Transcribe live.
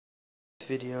This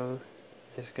video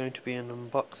is going to be an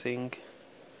unboxing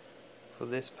for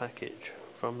this package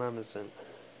from Amazon.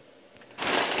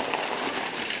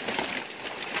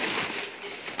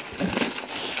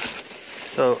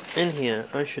 So in here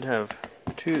I should have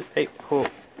two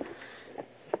 8-port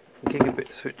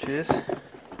Gigabit switches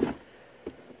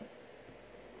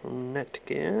from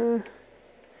Netgear.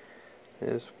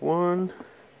 There's one.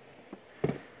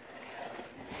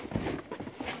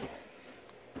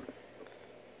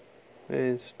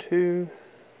 There's two.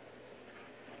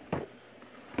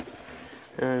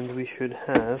 And we should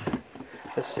have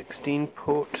a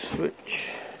 16-port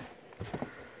switch.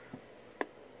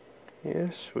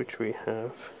 Yes, which we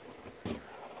have.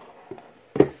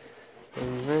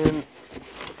 And then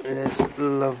there's a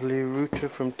lovely router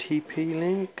from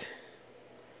TP-Link.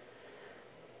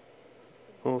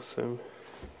 Awesome.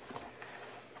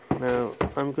 Now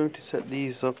I'm going to set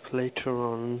these up later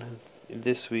on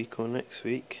this week or next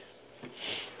week.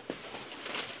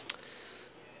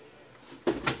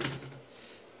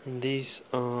 And these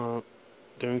are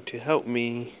going to help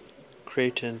me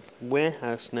create a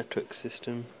warehouse network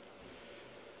system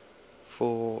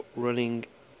for running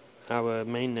our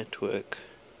main network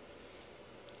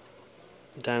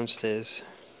downstairs,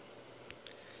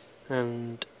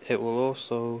 and it will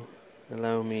also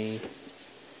allow me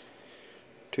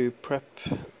to prep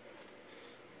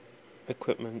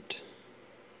equipment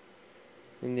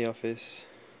in the office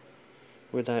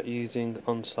without using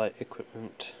on-site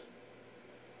equipment.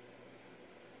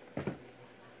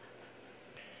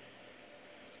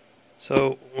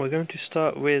 So we're going to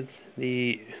start with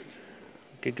the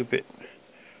Gigabit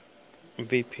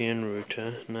VPN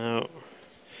router. Now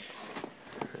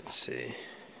let's see,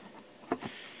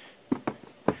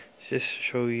 just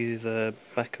show you the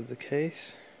back of the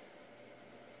case.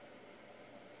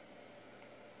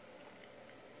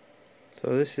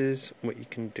 So this is what you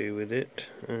can do with it,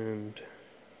 and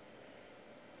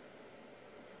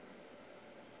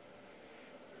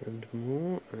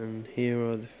more, and here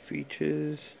are the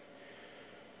features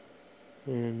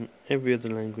in every other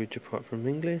language apart from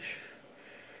English.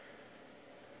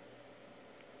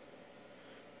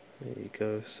 There you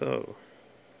go. So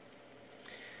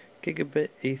Gigabit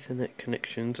Ethernet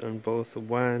connections on both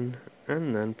WAN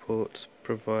and LAN ports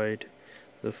provide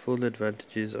the full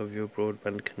advantages of your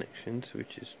broadband connections,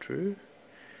 which is true.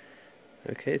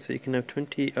 Okay, so you can have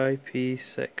 20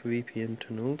 IPsec VPN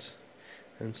tunnels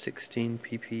and 16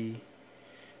 TP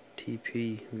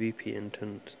VPN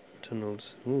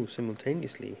tunnels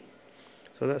simultaneously.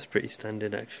 So that's pretty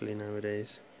standard actually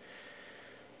nowadays.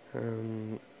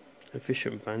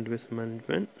 Efficient bandwidth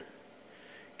management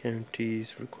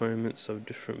guarantees requirements of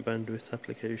different bandwidth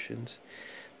applications.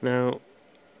 Now,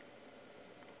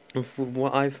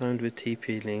 what I found with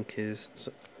TP-Link is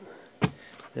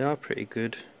they are pretty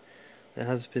good. There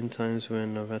has been times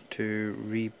when I've had to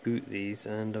reboot these,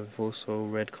 and I've also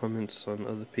read comments on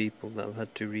other people that have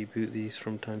had to reboot these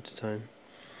from time to time,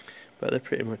 but they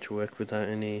pretty much work without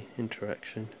any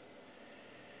interaction.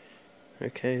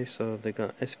 Okay, so they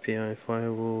got SPI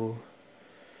firewall,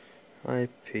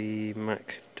 IP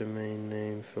MAC domain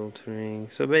name filtering,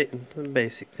 so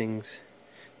basic things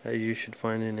that you should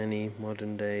find in any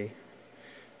modern day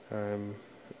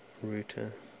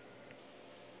router.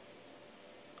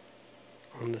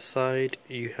 On the side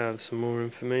you have some more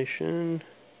information.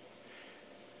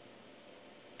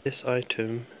 This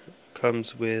item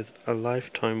comes with a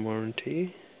lifetime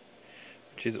warranty,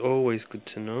 which is always good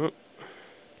to know.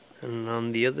 And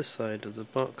on the other side of the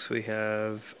box we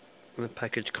have the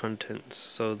package contents.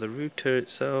 So the router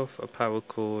itself, a power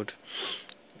cord,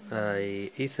 a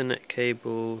Ethernet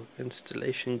cable,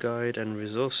 installation guide, and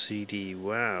resource CD.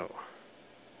 Wow.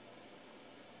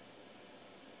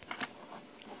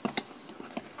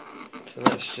 So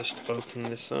let's just open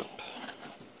this up.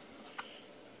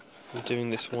 I'm doing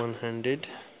this one-handed.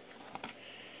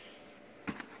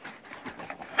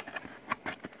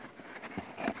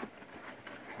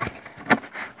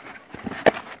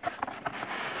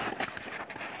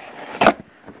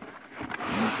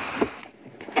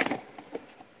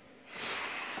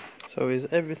 So is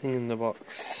everything in the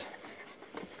box?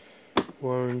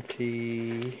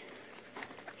 Warranty,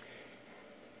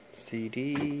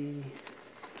 CD,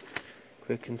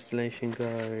 quick installation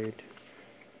guide,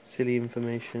 silly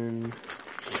information,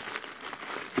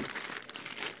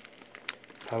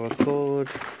 power cord,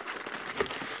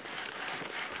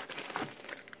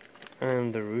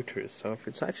 and the router itself.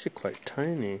 It's actually quite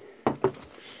tiny.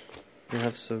 You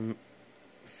have some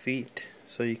feet,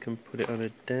 so you can put it on a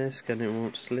desk and it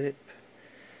won't slip,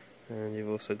 and you've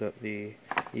also got the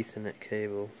Ethernet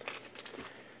cable.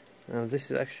 Now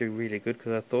this is actually really good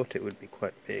because I thought it would be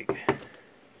quite big.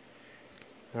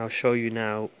 I'll show you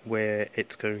now where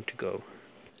it's going to go.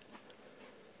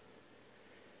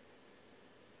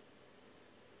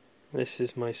 This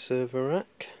is my server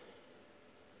rack.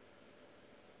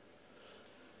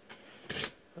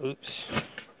 Oops.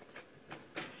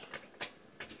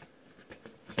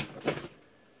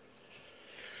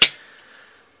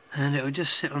 And it will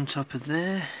just sit on top of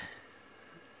there.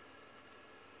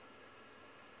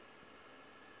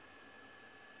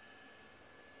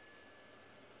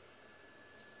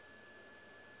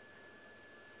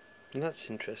 And that's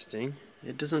interesting.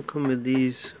 It doesn't come with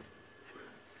these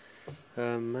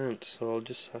mounts, so I'll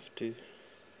just have to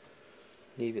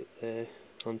leave it there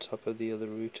on top of the other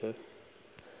router.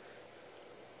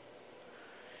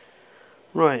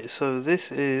 Right, so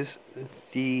this is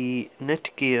the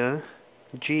Netgear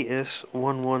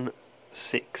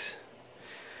GS116.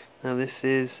 Now this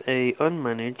is a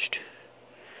unmanaged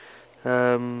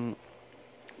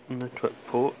network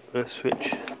port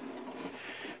switch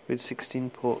with 16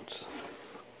 ports.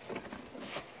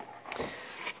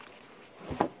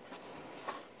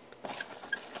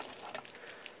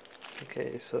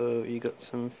 Okay, so you got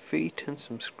some feet and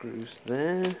some screws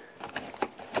there.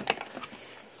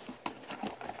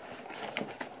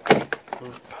 A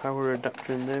power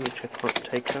adapter in there which I can't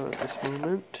take out at this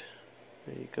moment.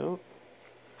 There you go.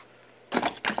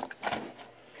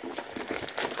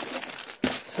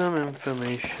 Some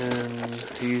information,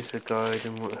 user guide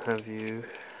and what have you.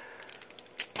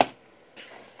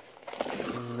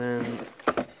 And then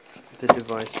the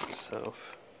device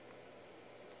itself.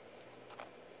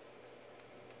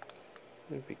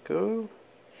 There we go.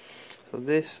 So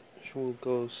this will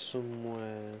go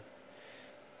somewhere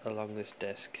along this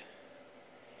desk.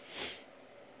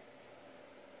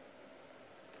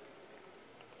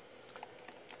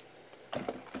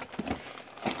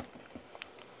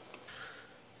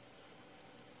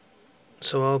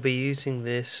 So I'll be using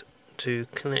this to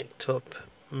connect up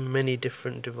many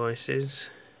different devices,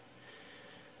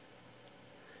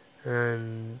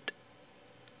 and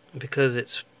because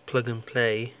it's plug and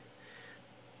play,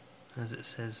 as it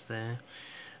says there,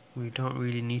 we don't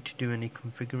really need to do any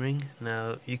configuring.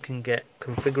 Now you can get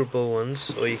configurable ones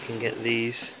or you can get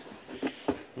these,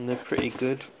 and they're pretty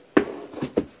good.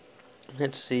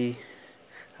 Let's see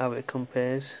how it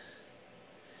compares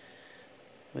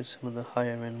with some of the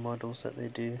higher end models that they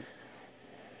do.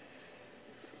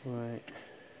 Right.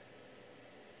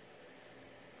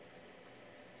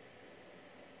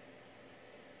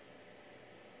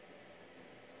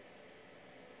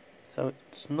 So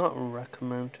it's not rack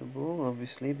mountable,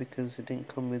 obviously, because it didn't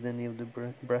come with any of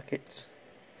the brackets.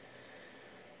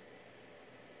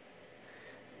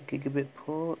 The Gigabit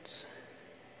ports.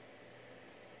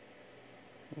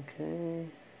 Okay.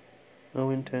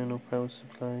 No internal power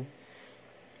supply.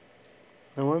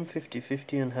 Now I'm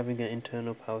 50-50 on having an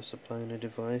internal power supply in a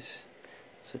device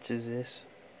such as this.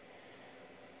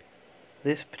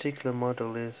 This particular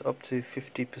model is up to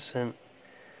 50%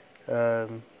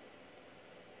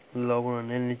 lower on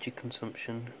energy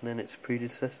consumption than its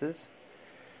predecessors,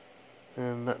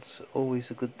 and that's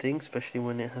always a good thing, especially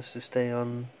when it has to stay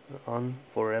on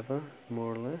forever,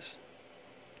 more or less.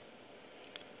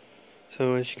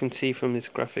 So as you can see from this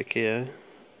graphic here,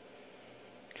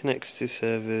 connects to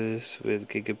servers with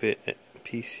Gigabit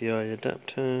PCI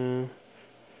adapter,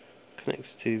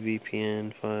 connects to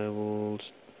VPN,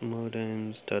 firewalls,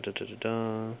 modems,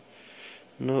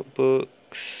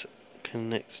 notebooks,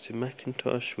 connects to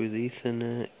Macintosh with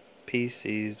Ethernet,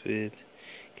 PCs with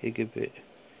Gigabit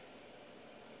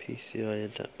PCI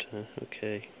adapter.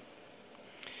 Okay.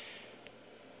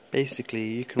 Basically,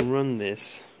 you can run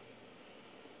this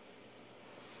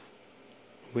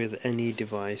with any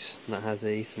device that has an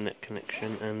Ethernet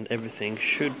connection, and everything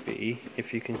should be,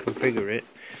 if you can configure it,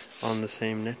 on the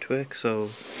same network. So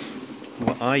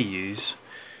what I use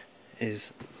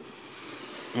is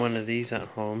one of these at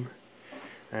home,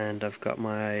 and I've got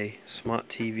my smart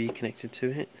TV connected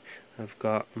to it, I've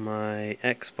got my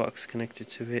Xbox connected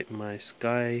to it, my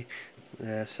Sky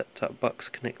set-top box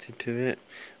connected to it,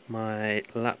 my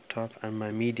laptop and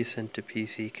my media center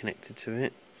PC connected to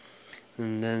it,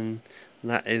 and then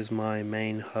that is my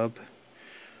main hub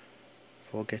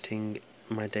for getting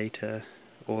my data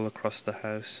all across the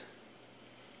house.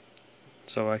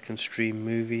 So I can stream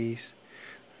movies,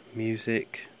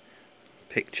 music,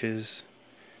 pictures.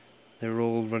 They're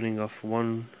all running off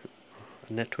one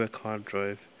network hard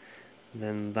drive.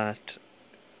 Then that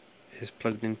is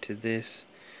plugged into this,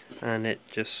 and it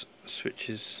just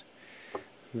switches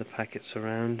the packets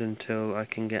around until I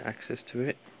can get access to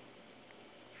it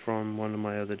from one of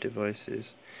my other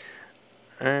devices.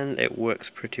 and it works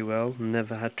pretty well.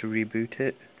 Never had to reboot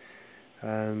it.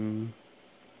 Never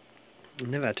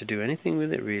had to do anything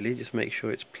with it really, just make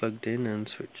sure it's plugged in and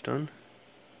switched on.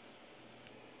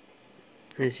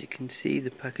 As you can see,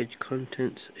 the package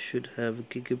contents should have a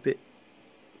Gigabit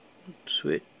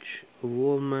switch, a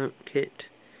wall mount kit,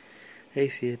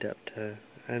 AC adapter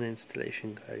and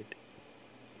installation guide.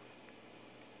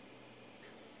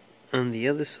 On the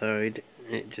other side,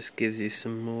 it just gives you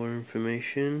some more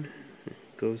information.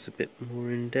 It goes a bit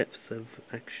more in depth of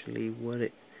actually what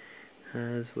it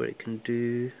has, what it can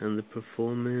do, and the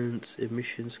performance,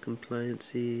 emissions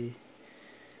compliancy.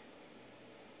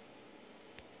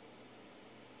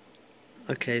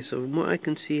 Okay, so what I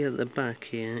can see at the back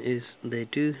here is they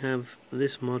do have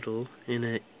this model in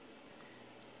a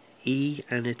E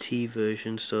and a T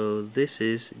version. So this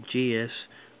is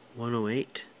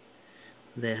GS108.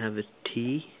 They have a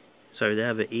T, sorry, they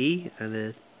have an E and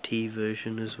a T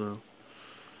version as well.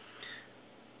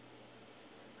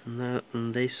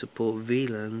 And they support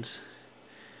VLANs.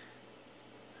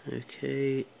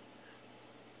 Okay,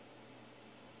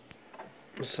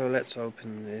 so let's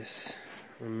open this.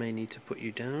 I may need to put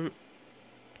you down.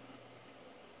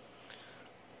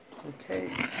 Okay,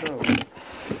 so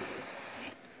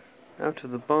out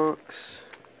of the box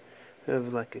we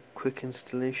have like a quick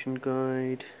installation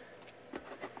guide.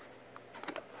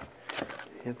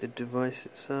 You have the device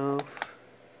itself.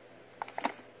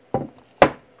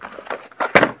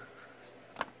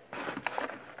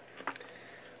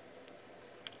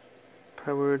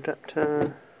 Power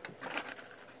adapter,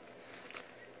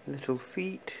 little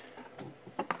feet,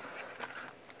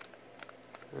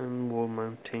 and wall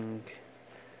mounting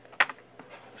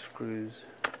screws.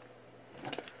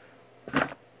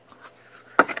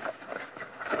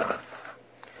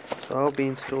 So I'll be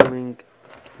installing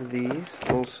these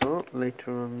also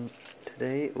later on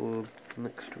today or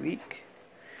next week.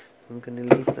 I'm going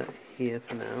to leave that here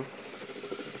for now.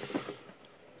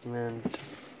 And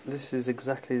this is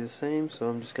exactly the same, so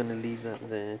I'm just going to leave that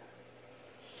there.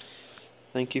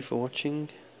 Thank you for watching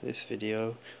this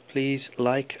video. Please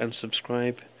like and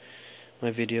subscribe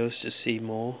my videos to see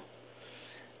more.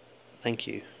 Thank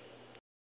you.